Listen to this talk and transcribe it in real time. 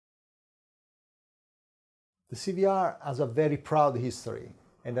The CVR has a very proud history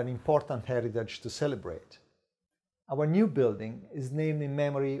and an important heritage to celebrate. Our new building is named in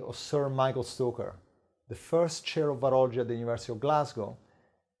memory of Sir Michael Stoker, the first chair of virology at the University of Glasgow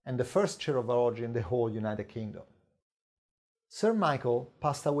and the first chair of virology in the whole United Kingdom. Sir Michael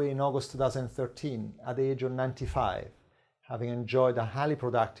passed away in August 2013 at the age of 95, having enjoyed a highly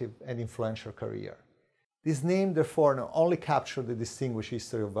productive and influential career. This name therefore not only captured the distinguished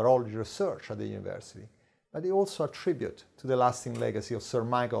history of virology research at the university, but it also a tribute to the lasting legacy of Sir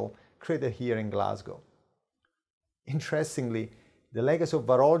Michael created here in Glasgow. Interestingly, the legacy of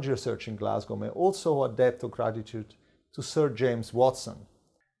virology research in Glasgow may also owe a debt of gratitude to Sir James Watson.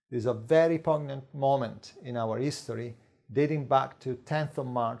 This is a very poignant moment in our history, dating back to 10th of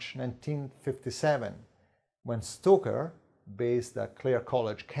March 1957, when Stoker, based at Clare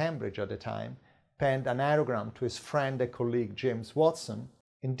College, Cambridge at the time, penned an aerogram to his friend and colleague James Watson.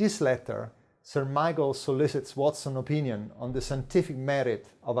 In this letter, Sir Michael solicits Watson's opinion on the scientific merit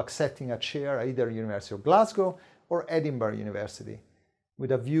of accepting a chair at either University of Glasgow or Edinburgh University,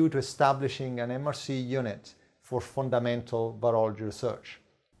 with a view to establishing an MRC unit for fundamental virology research.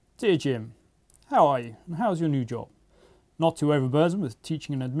 Dear Jim, how are you and how's your new job? Not too overburdened with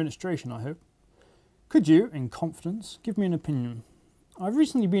teaching and administration, I hope. Could you, in confidence, give me an opinion? I've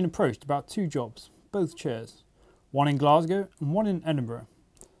recently been approached about 2 jobs, both chairs, one in Glasgow and one in Edinburgh.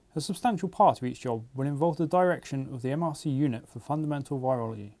 A substantial part of each job will involve the direction of the MRC unit for fundamental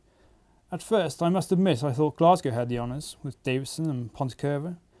virology. At first, I must admit I thought Glasgow had the honours, with Davison and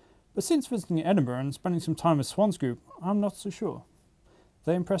Pontecerva, but since visiting Edinburgh and spending some time with Swan's group, I'm not so sure.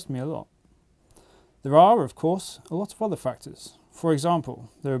 They impressed me a lot. There are, of course, a lot of other factors. For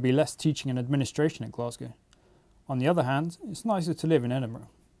example, there will be less teaching and administration at Glasgow. On the other hand, it's nicer to live in Edinburgh.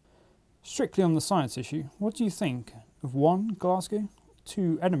 Strictly on the science issue, what do you think of 1. Glasgow,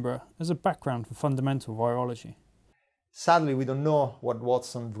 2. Edinburgh as a background for fundamental virology? Sadly, we don't know what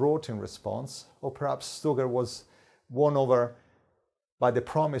Watson wrote in response, or perhaps Stoker was won over by the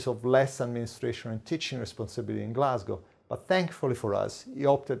promise of less administration and teaching responsibility in Glasgow, but thankfully for us, he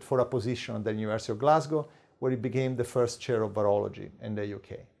opted for a position at the University of Glasgow, where he became the first chair of virology in the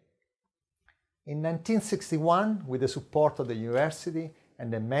UK. In 1961, with the support of the university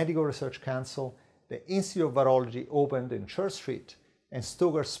and the Medical Research Council, the Institute of Virology opened in Church Street, and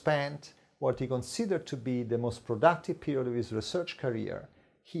Stoker spent what he considered to be the most productive period of his research career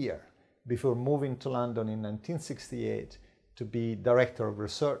here, before moving to London in 1968 to be Director of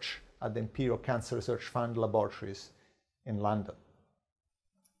Research at the Imperial Cancer Research Fund laboratories in London.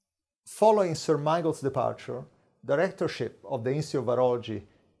 Following Sir Michael's departure, directorship of the Institute of Virology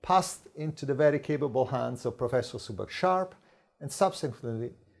passed into the very capable hands of Professor Subhash Sharp and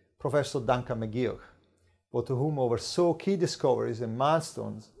subsequently Professor Duncan McGeoch, both of whom oversaw key discoveries and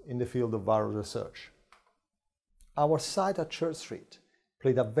milestones in the field of viral research. Our site at Church Street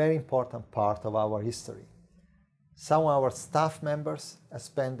played a very important part of our history. Some of our staff members have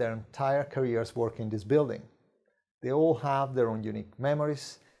spent their entire careers working in this building. They all have their own unique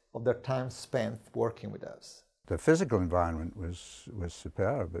memories of their time spent working with us. The physical environment was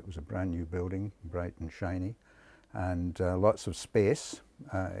superb. It was a brand new building, bright and shiny, and lots of space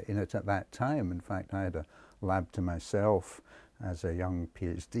in it at that time. In fact, I had a lab to myself as a young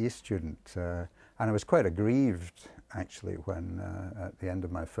PhD student, and I was quite aggrieved actually when at the end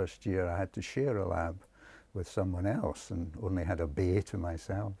of my first year I had to share a lab with someone else and only had a bay to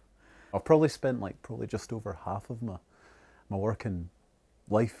myself. I've probably spent probably just over half of my working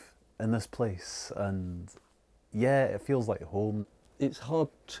life in this place, and yeah, it feels like home. It's hard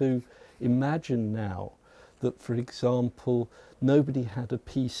to imagine now that, for example, nobody had a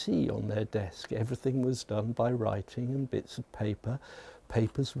PC on their desk. Everything was done by writing and bits of paper.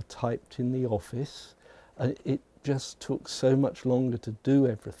 Papers were typed in the office. It just took so much longer to do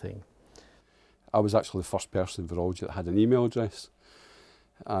everything. I was actually the first person in virology that had an email address,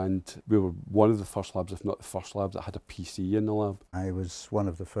 and we were one of the first labs, if not the first lab, that had a PC in the lab. I was one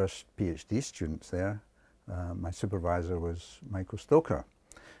of the first PhD students there. My supervisor was Michael Stoker.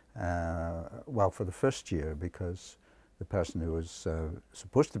 Well, for the first year, because the person who was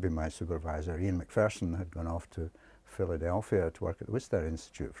supposed to be my supervisor, Ian McPherson, had gone off to Philadelphia to work at the Worcester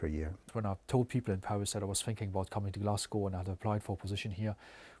Institute for a year. When I told people in Paris that I was thinking about coming to Glasgow and I had applied for a position here,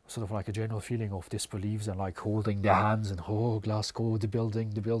 sort of like a general feeling of disbelief and like holding their hands and, oh, Glasgow, the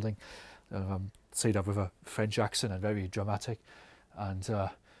building. Say that with a French accent and very dramatic, and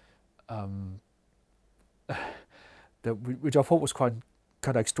which I thought was quite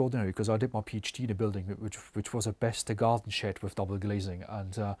kind of extraordinary, because I did my PhD in a building which was at best a garden shed with double glazing,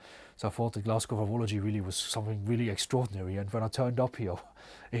 and so I thought that Glasgow virology really was something really extraordinary. And when I turned up here,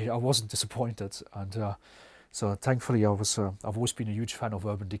 I wasn't disappointed, and So thankfully I've always been a huge fan of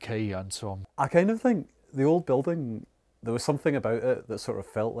urban decay, and so I kind of think the old building, there was something about it that sort of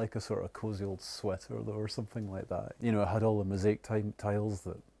felt like a sort of cosy old sweater though, or something like that. You know, it had all the mosaic tiles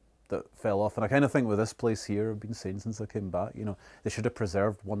that fell off. And I kind of think with this place here, I've been saying since I came back, you know, they should have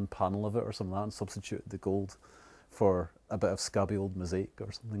preserved one panel of it or something like that and substituted the gold for a bit of scabby old mosaic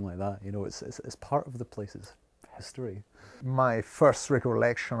or something like that. You know, it's part of the place's history. My first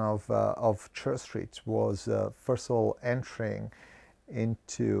recollection of Church Street was first of all entering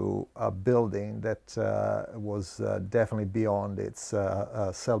into a building that was definitely beyond its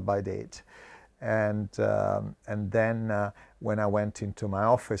sell-by date, and then when I went into my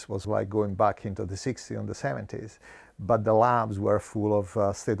office was like going back into the 60s and the 70s, but the labs were full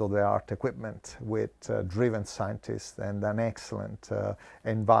of state-of-the-art equipment with driven scientists and an excellent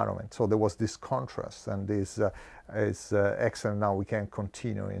environment. So there was this contrast, and this is excellent. Now we can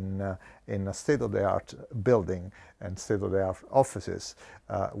continue in a state-of-the-art building and state-of-the-art offices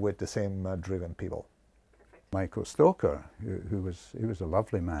with the same driven people. Michael Stoker, who was a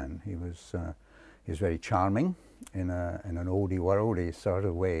lovely man. He was very charming in an oldie worldy sort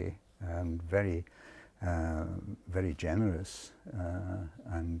of way, and very generous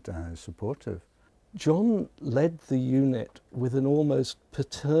and supportive. John led the unit with an almost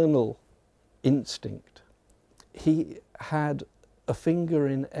paternal instinct. He had a finger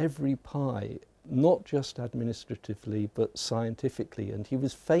in every pie, not just administratively but scientifically, and he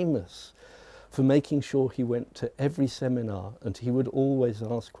was famous for making sure he went to every seminar, and he would always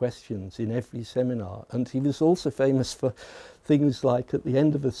ask questions in every seminar. And he was also famous for things like, at the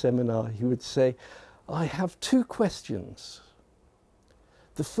end of a seminar, he would say, "I have 2 questions.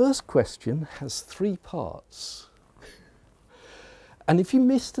 The first question has 3 parts." And if you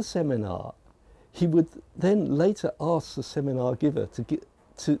missed a seminar, he would then later ask the seminar giver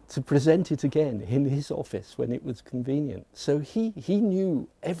to present it again in his office when it was convenient. So he knew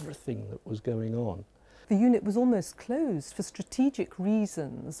everything that was going on. The unit was almost closed for strategic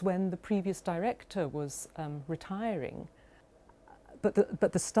reasons when the previous director was retiring. But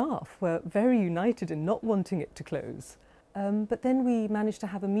the staff were very united in not wanting it to close. But then we managed to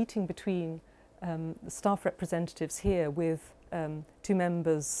have a meeting between the staff representatives here with 2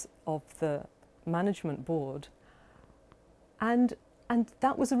 members of the management board. And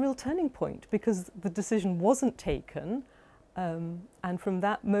that was a real turning point, because the decision wasn't taken, and from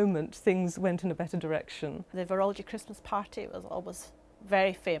that moment things went in a better direction. The virology Christmas party was always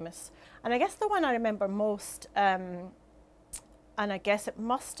very famous, and I guess the one I remember most, and I guess it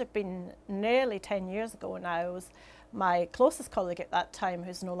must have been nearly 10 years ago now, was my closest colleague at that time,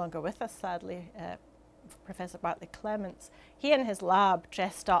 who's no longer with us sadly, Professor Bartley Clements. He and his lab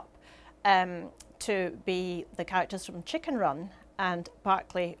dressed up to be the characters from Chicken Run, and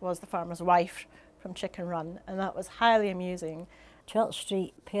Bartley was the farmer's wife from Chicken Run, and that was highly amusing. Church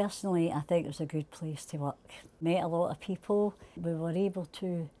Street, personally, I think it was a good place to work. Met a lot of people. We were able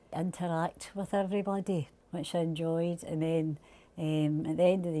to interact with everybody, which I enjoyed, and then at the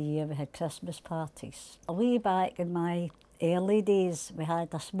end of the year we had Christmas parties. Way back in my early days we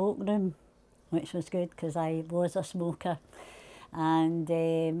had a smoke room, which was good because I was a smoker, and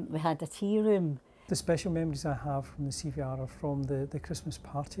we had a tea room. The special memories I have from the CVR are from the Christmas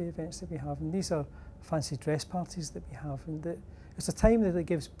party events that we have, and these are fancy dress parties that we have, and it's a time that it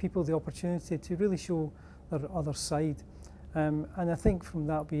gives people the opportunity to really show their other side, and I think from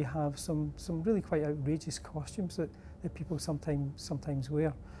that we have some really quite outrageous costumes that people sometimes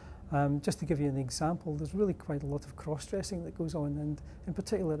wear. Just to give you an example, there's really quite a lot of cross-dressing that goes on, and in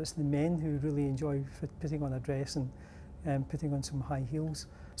particular it's the men who really enjoy putting on a dress and putting on some high heels.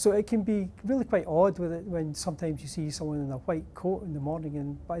 So it can be really quite odd with it when sometimes you see someone in a white coat in the morning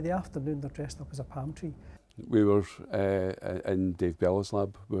and by the afternoon they're dressed up as a palm tree. We were in Dave Bella's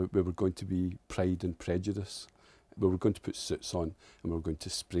lab. We were going to be Pride and Prejudice. We were going to put suits on and we were going to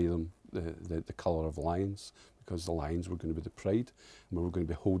spray them the colour of lions, because the lions were going to be the pride, and we were going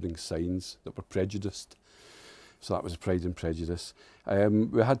to be holding signs that were prejudiced. So that was Pride and Prejudice.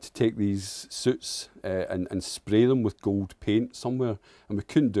 We had to take these suits and spray them with gold paint somewhere, and we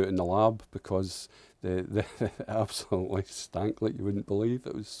couldn't do it in the lab because they absolutely stank like you wouldn't believe.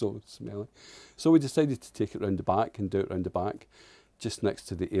 It was so smelly. So we decided to take it round the back and do it round the back, just next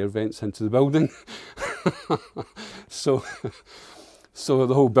to the air vents into the building. So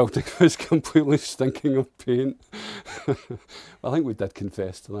the whole building was completely stinking of paint. I think we did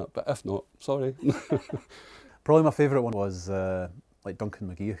confess to that, but if not, sorry. Probably my favourite one was like Duncan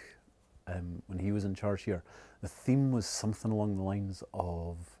McGeoch, when he was in charge here. The theme was something along the lines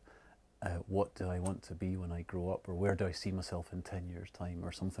of what do I want to be when I grow up, or where do I see myself in 10 years' time,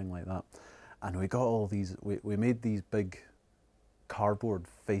 or something like that. And we got all these, we made these big cardboard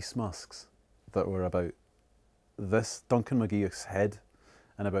face masks that were about this, Duncan McGeouch's head,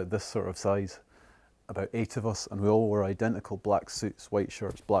 and about this sort of size, about 8 of us, and we all wore identical black suits, white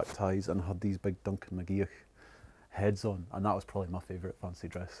shirts, black ties, and had these big Duncan McGeouch heads on, and that was probably my favourite fancy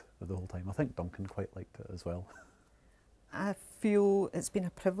dress of the whole time. I think Duncan quite liked it as well. I feel it's been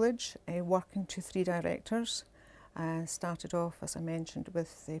a privilege working to 3 directors. Started off, as I mentioned,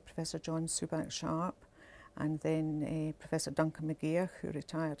 with Professor John Subak-Sharp, and then Professor Duncan McGeouch, who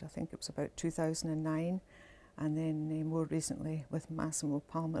retired, I think it was about 2009, and then more recently with Massimo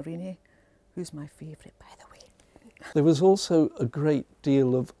Palmarini, who's my favourite, by the way. There was also a great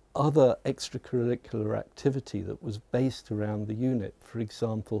deal of other extracurricular activity that was based around the unit. For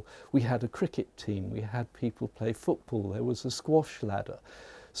example, we had a cricket team, we had people play football, there was a squash ladder.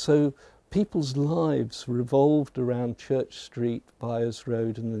 So people's lives revolved around Church Street, Byers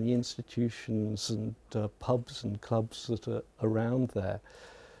Road, and the institutions and pubs and clubs that are around there.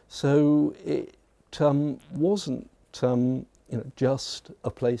 So it wasn't just a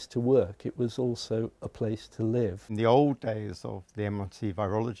place to work, it was also a place to live. In the old days of the MIT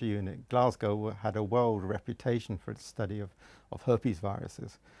virology unit, Glasgow had a world reputation for its study of herpes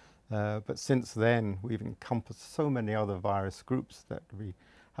viruses. But since then, we've encompassed so many other virus groups that we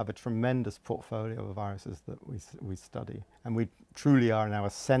have a tremendous portfolio of viruses that we study. And we truly are now a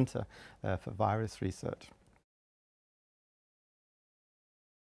centre for virus research.